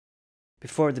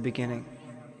Before the beginning,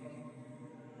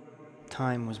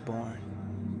 time was born,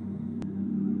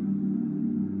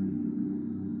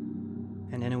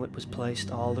 and in it was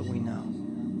placed all that we know: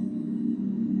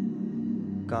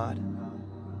 God,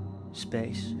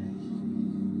 space,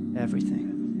 everything.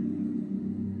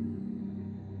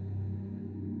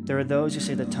 There are those who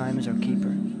say that time is our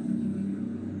keeper,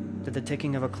 that the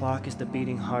ticking of a clock is the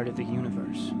beating heart of the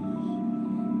universe.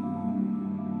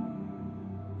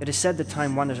 It is said that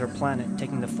time wanders our planet,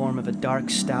 taking the form of a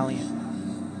dark stallion,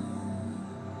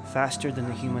 faster than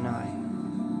the human eye,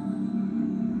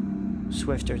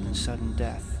 swifter than sudden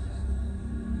death.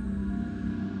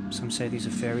 Some say these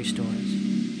are fairy stories,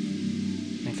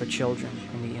 made for children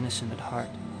and the innocent at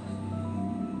heart.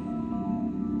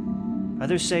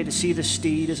 Others say to see the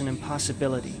steed is an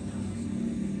impossibility,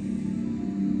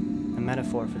 a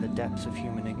metaphor for the depths of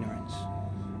human ignorance.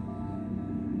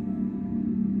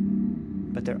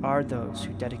 But there are those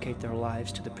who dedicate their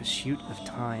lives to the pursuit of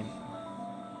time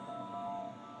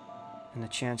and the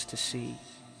chance to see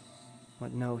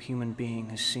what no human being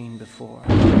has seen before.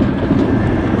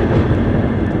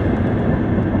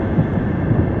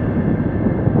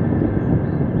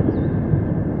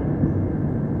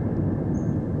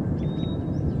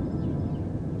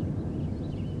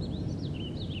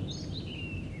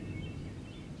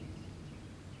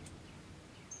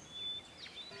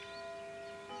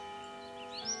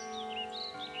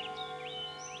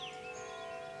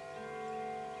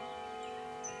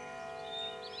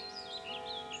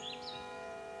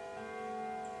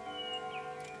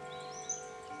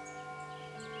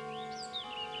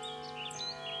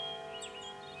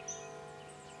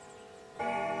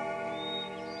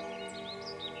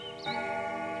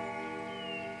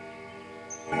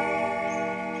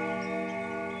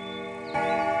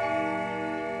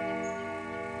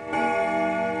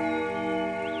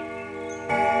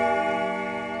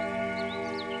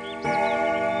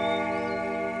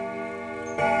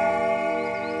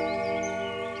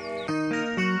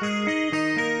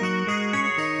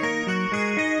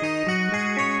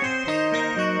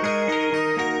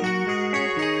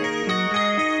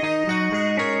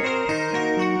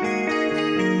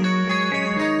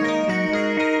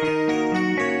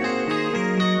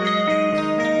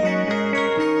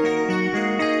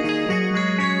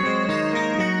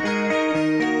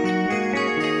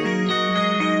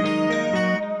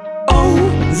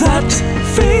 That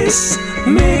face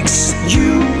makes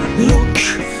you look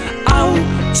out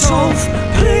of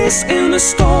place in a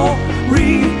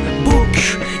storybook.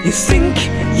 You think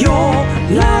your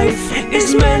life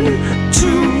is meant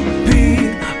to be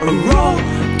a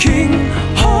rocking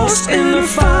horse in a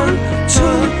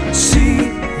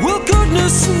fantasy. Well,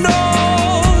 goodness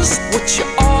knows what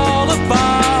you're all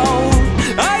about.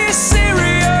 Are you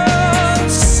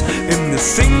serious in the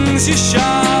things you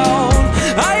shout?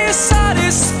 Are you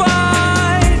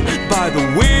satisfied by the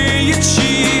way you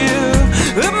cheer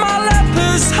at my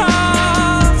leper's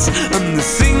heart and the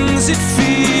things it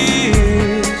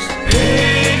fears?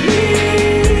 Paint me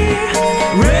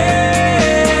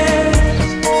red.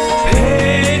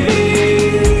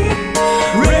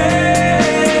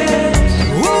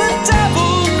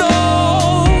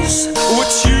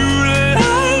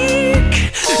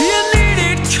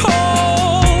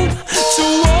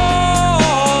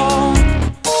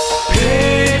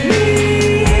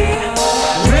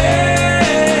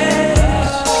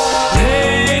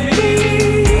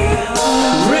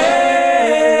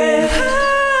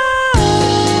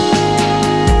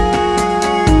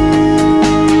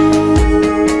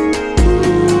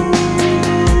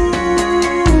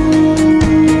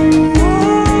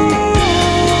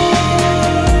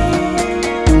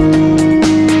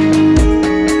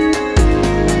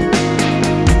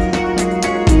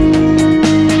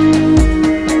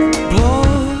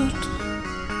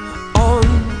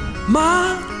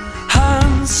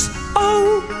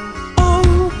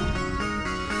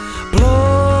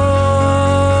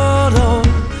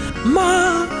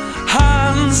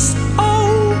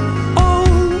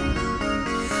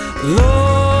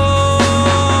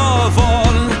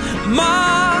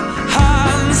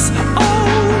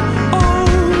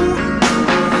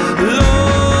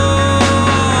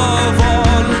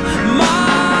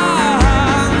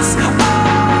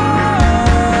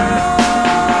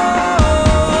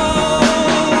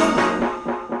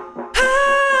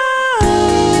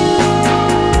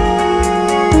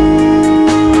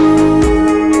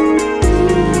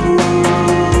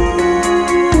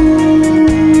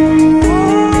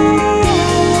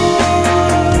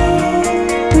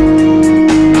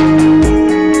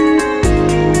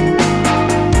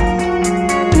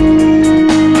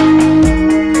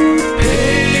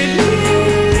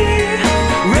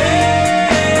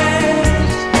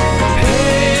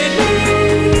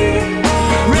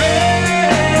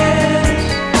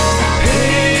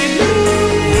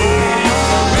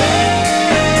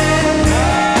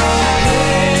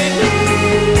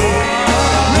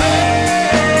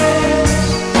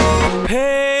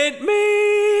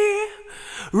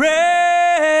 Red